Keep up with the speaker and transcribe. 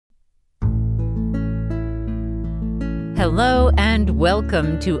Hello and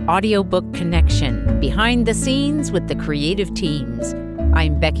welcome to Audiobook Connection, behind the scenes with the creative teams.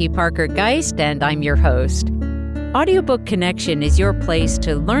 I'm Becky Parker Geist and I'm your host. Audiobook Connection is your place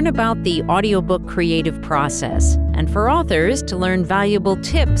to learn about the audiobook creative process and for authors to learn valuable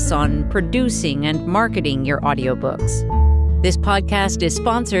tips on producing and marketing your audiobooks. This podcast is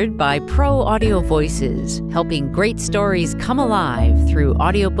sponsored by Pro Audio Voices, helping great stories come alive through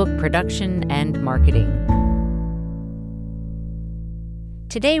audiobook production and marketing.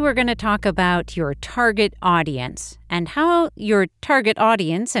 Today we're going to talk about your target audience and how your target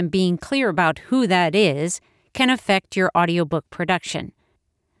audience and being clear about who that is can affect your audiobook production.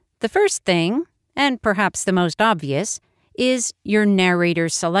 The first thing, and perhaps the most obvious, is your narrator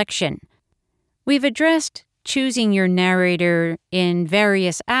selection. We've addressed choosing your narrator in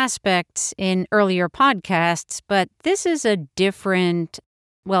various aspects in earlier podcasts, but this is a different,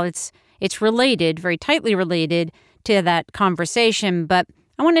 it's related, very tightly related to that conversation, but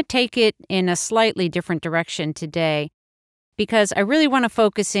I want to take it in a slightly different direction today because I really want to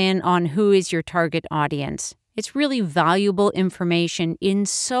focus in on who is your target audience. It's really valuable information in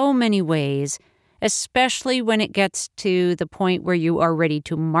so many ways, especially when it gets to the point where you are ready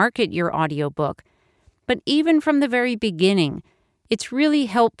to market your audiobook. But even from the very beginning, it's really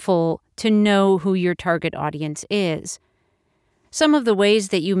helpful to know who your target audience is. Some of the ways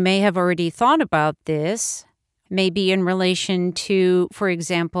that you may have already thought about this may be in relation to, for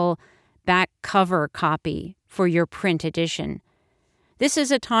example, back cover copy for your print edition. This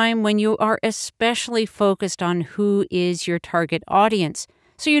is a time when you are especially focused on who is your target audience,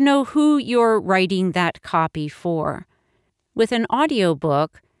 so you know who you're writing that copy for. With an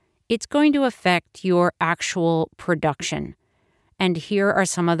audiobook, it's going to affect your actual production. And here are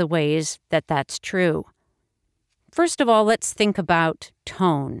some of the ways that that's true. First of all, let's think about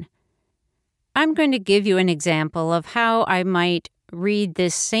tone. I'm going to give you an example of how I might read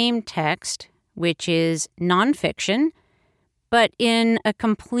this same text, which is nonfiction, but in a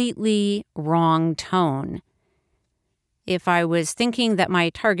completely wrong tone. If I was thinking that my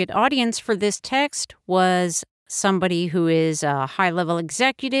target audience for this text was somebody who is a high-level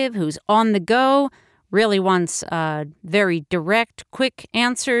executive, who's on the go, really wants very direct, quick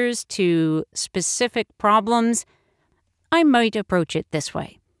answers to specific problems, I might approach it this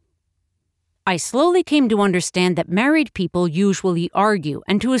way. I slowly came to understand that married people usually argue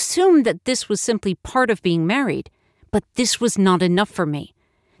and to assume that this was simply part of being married. But this was not enough for me.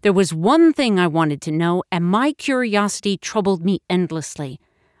 There was one thing I wanted to know, and my curiosity troubled me endlessly.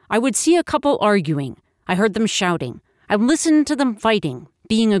 I would see a couple arguing. I heard them shouting. I listened to them fighting,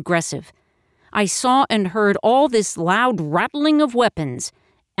 being aggressive. I saw and heard all this loud rattling of weapons,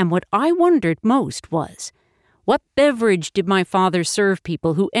 and what I wondered most was, what beverage did my father serve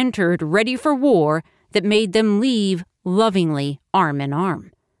people who entered ready for war that made them leave lovingly arm in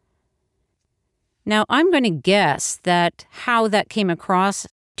arm? Now, I'm going to guess that how that came across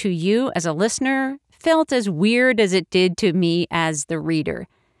to you as a listener felt as weird as it did to me as the reader.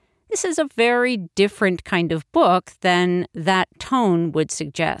 This is a very different kind of book than that tone would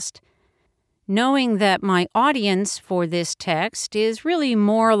suggest. Knowing that my audience for this text is really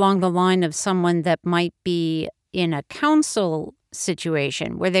more along the line of someone that might be in a counsel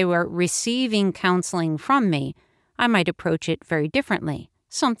situation where they were receiving counseling from me, I might approach it very differently,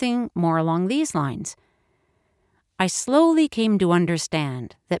 something more along these lines. I slowly came to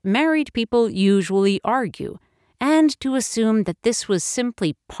understand that married people usually argue and to assume that this was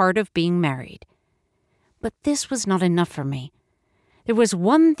simply part of being married. But this was not enough for me. There was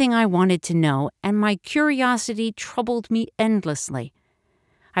one thing I wanted to know, and my curiosity troubled me endlessly.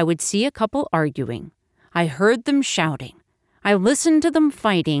 I would see a couple arguing. I heard them shouting. I listened to them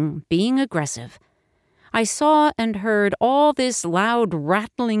fighting, being aggressive. I saw and heard all this loud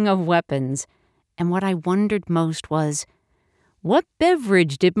rattling of weapons, and what I wondered most was, what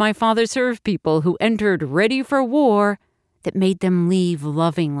beverage did my father serve people who entered ready for war that made them leave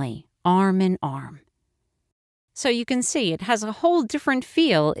lovingly, arm in arm? So you can see it has a whole different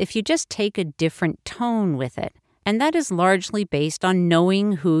feel if you just take a different tone with it, and that is largely based on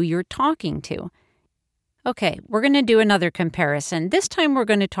knowing who you're talking to. Okay, we're going to do another comparison. This time we're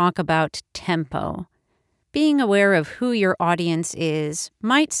going to talk about tempo. Being aware of who your audience is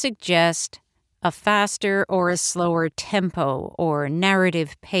might suggest a faster or a slower tempo or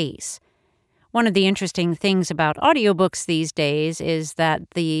narrative pace. One of the interesting things about audiobooks these days is that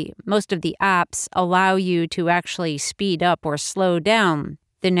most of the apps allow you to actually speed up or slow down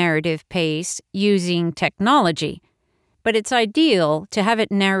the narrative pace using technology. But it's ideal to have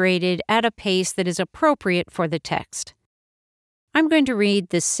it narrated at a pace that is appropriate for the text. I'm going to read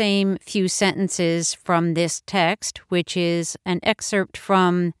the same few sentences from this text, which is an excerpt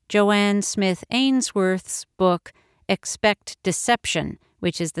from Joanne Smith Ainsworth's book, Expect Deception,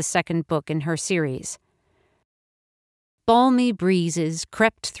 which is the second book in her series. Balmy breezes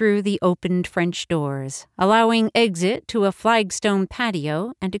crept through the opened French doors, allowing exit to a flagstone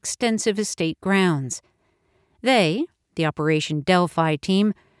patio and extensive estate grounds. They, the Operation Delphi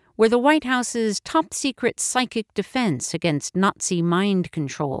team, were the White House's top-secret psychic defense against Nazi mind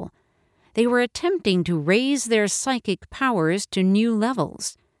control. They were attempting to raise their psychic powers to new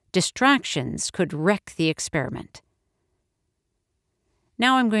levels. Distractions could wreck the experiment.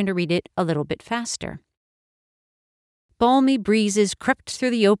 Now I'm going to read it a little bit faster. Balmy breezes crept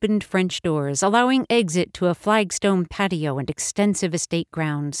through the opened French doors, allowing exit to a flagstone patio and extensive estate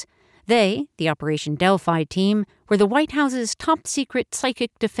grounds. They, the Operation Delphi team, were the White House's top-secret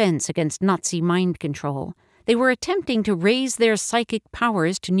psychic defense against Nazi mind control. They were attempting to raise their psychic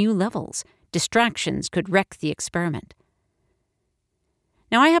powers to new levels. Distractions could wreck the experiment.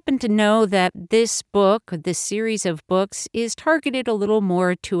 Now, I happen to know that this book, this series of books, is targeted a little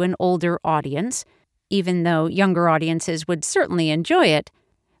more to an older audience, even though younger audiences would certainly enjoy it.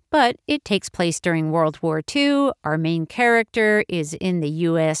 But it takes place during World War II, our main character is in the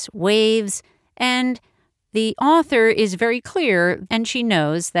U.S. waves, and the author is very clear, and she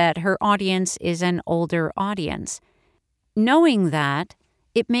knows that her audience is an older audience. Knowing that,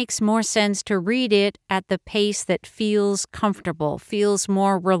 it makes more sense to read it at the pace that feels comfortable, feels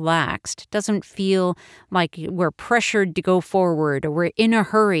more relaxed, doesn't feel like we're pressured to go forward or we're in a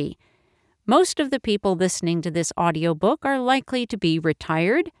hurry. Most of the people listening to this audiobook are likely to be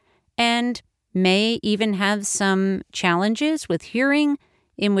retired and may even have some challenges with hearing,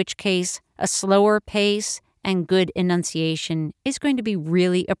 in which case a slower pace and good enunciation is going to be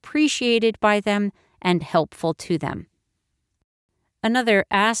really appreciated by them and helpful to them. Another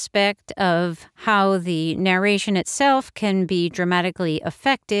aspect of how the narration itself can be dramatically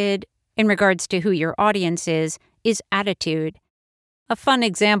affected in regards to who your audience is attitude. A fun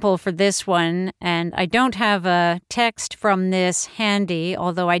example for this one, and I don't have a text from this handy,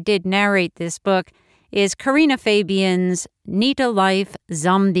 although I did narrate this book, is Karina Fabian's Nita Life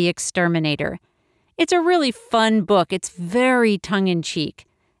Zombie Exterminator. It's a really fun book. It's very tongue-in-cheek.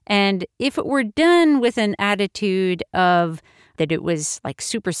 And if it were done with an attitude of that it was like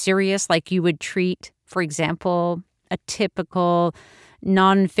super serious, like you would treat, for example, a typical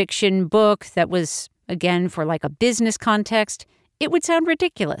nonfiction book that was, again, for like a business context, it would sound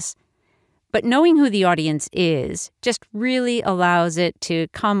ridiculous. But knowing who the audience is just really allows it to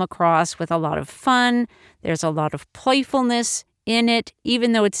come across with a lot of fun. There's a lot of playfulness in it,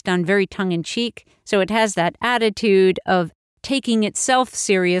 even though it's done very tongue-in-cheek. So it has that attitude of taking itself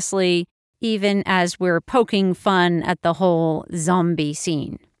seriously, even as we're poking fun at the whole zombie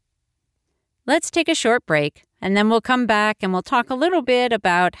scene. Let's take a short break, and then we'll come back and we'll talk a little bit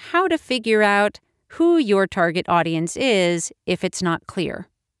about how to figure out who your target audience is if it's not clear.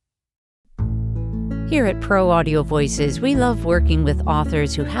 Here at Pro Audio Voices, we love working with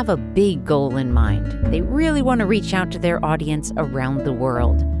authors who have a big goal in mind. They really want to reach out to their audience around the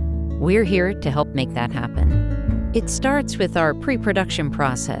world. We're here to help make that happen. It starts with our pre-production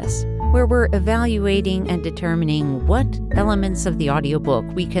process, where we're evaluating and determining what elements of the audiobook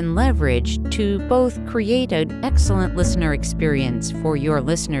we can leverage to both create an excellent listener experience for your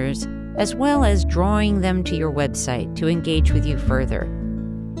listeners, as well as drawing them to your website to engage with you further.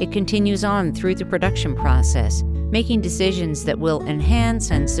 It continues on through the production process, making decisions that will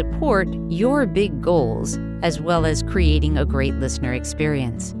enhance and support your big goals, as well as creating a great listener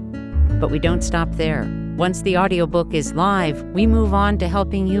experience. But we don't stop there. Once the audiobook is live, we move on to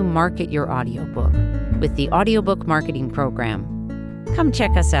helping you market your audiobook with the Audiobook Marketing Program. Come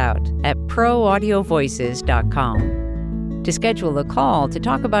check us out at proaudiovoices.com. To schedule a call to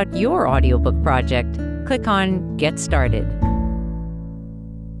talk about your audiobook project, click on Get Started.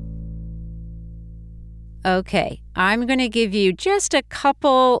 Okay, I'm going to give you just a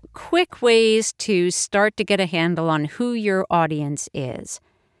couple quick ways to start to get a handle on who your audience is.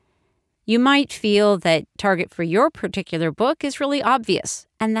 You might feel that target for your particular book is really obvious,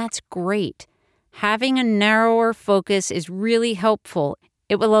 and that's great. Having a narrower focus is really helpful.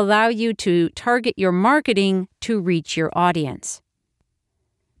 It will allow you to target your marketing to reach your audience.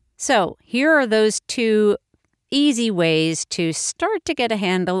 So, here are those two easy ways to start to get a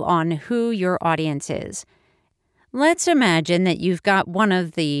handle on who your audience is. Let's imagine that you've got one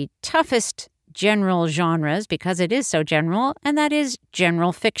of the toughest general genres, because it is so general, and that is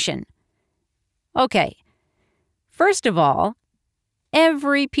general fiction. Okay, first of all,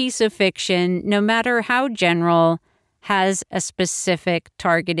 every piece of fiction, no matter how general, has a specific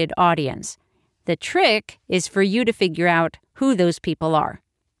targeted audience. The trick is for you to figure out who those people are.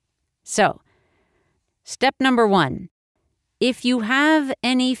 So, step number 1. If you have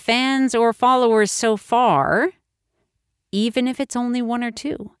any fans or followers so far, even if it's only 1 or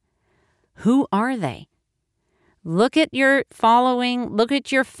 2, who are they? Look at your following, look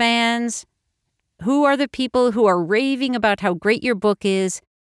at your fans. Who are the people who are raving about how great your book is?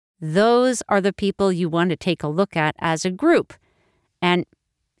 Those are the people you want to take a look at as a group. And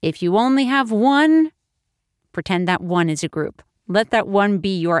if you only have 1, pretend that 1 is a group. Let that 1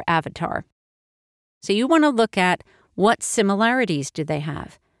 be your avatar. So you want to look at what similarities do they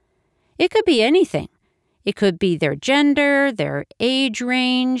have. It could be anything. It could be their gender, their age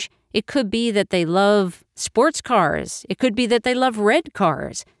range. It could be that they love sports cars. It could be that they love red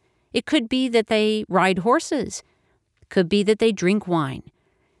cars. It could be that they ride horses. It could be that they drink wine.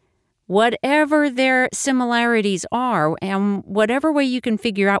 Whatever their similarities are, and whatever way you can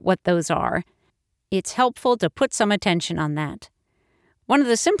figure out what those are, it's helpful to put some attention on that. One of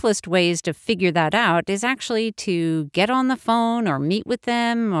the simplest ways to figure that out is actually to get on the phone or meet with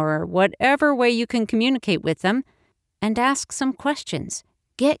them or whatever way you can communicate with them and ask some questions.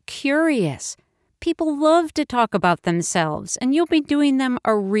 Get curious. People love to talk about themselves, and you'll be doing them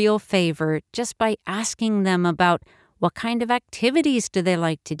a real favor just by asking them about what kind of activities do they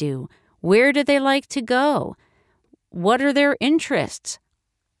like to do, where do they like to go, what are their interests.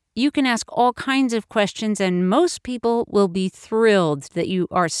 You can ask all kinds of questions, and most people will be thrilled that you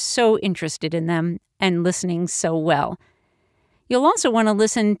are so interested in them and listening so well. You'll also want to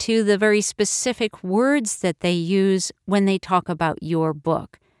listen to the very specific words that they use when they talk about your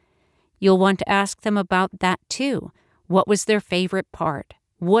book. You'll want to ask them about that too. What was their favorite part?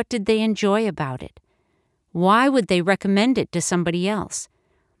 What did they enjoy about it? Why would they recommend it to somebody else?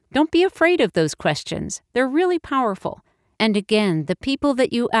 Don't be afraid of those questions. They're really powerful. And again, the people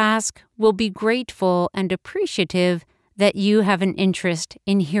that you ask will be grateful and appreciative that you have an interest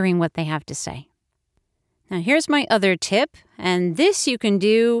in hearing what they have to say. Now, here's my other tip, and this you can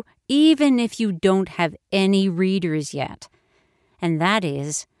do even if you don't have any readers yet. And that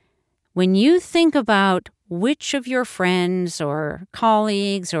is, when you think about which of your friends or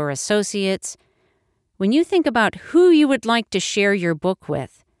colleagues or associates, when you think about who you would like to share your book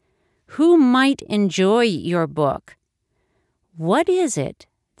with, who might enjoy your book, what is it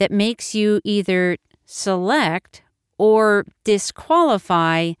that makes you either select or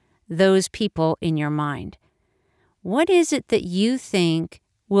disqualify those people in your mind? What is it that you think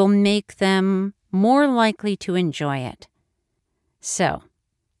will make them more likely to enjoy it? So,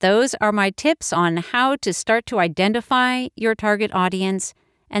 those are my tips on how to start to identify your target audience,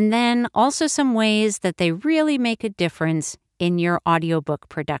 and then also some ways that they really make a difference in your audiobook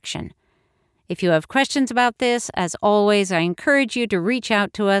production. If you have questions about this, as always, I encourage you to reach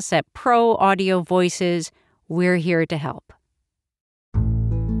out to us at Pro Audio Voices. We're here to help.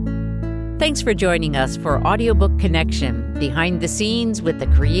 Thanks for joining us for Audiobook Connection, behind the scenes with the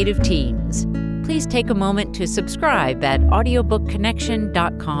creative teams. Please take a moment to subscribe at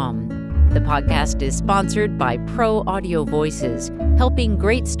audiobookconnection.com. The podcast is sponsored by Pro Audio Voices, helping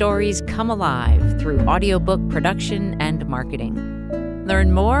great stories come alive through audiobook production and marketing.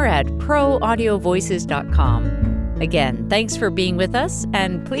 Learn more at proaudiovoices.com. Again, thanks for being with us,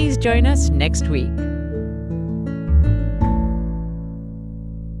 and please join us next week.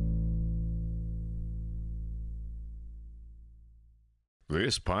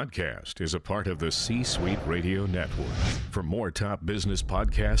 This podcast is a part of the C-Suite Radio Network. For more top business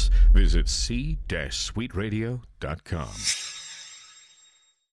podcasts, visit c-suiteradio.com.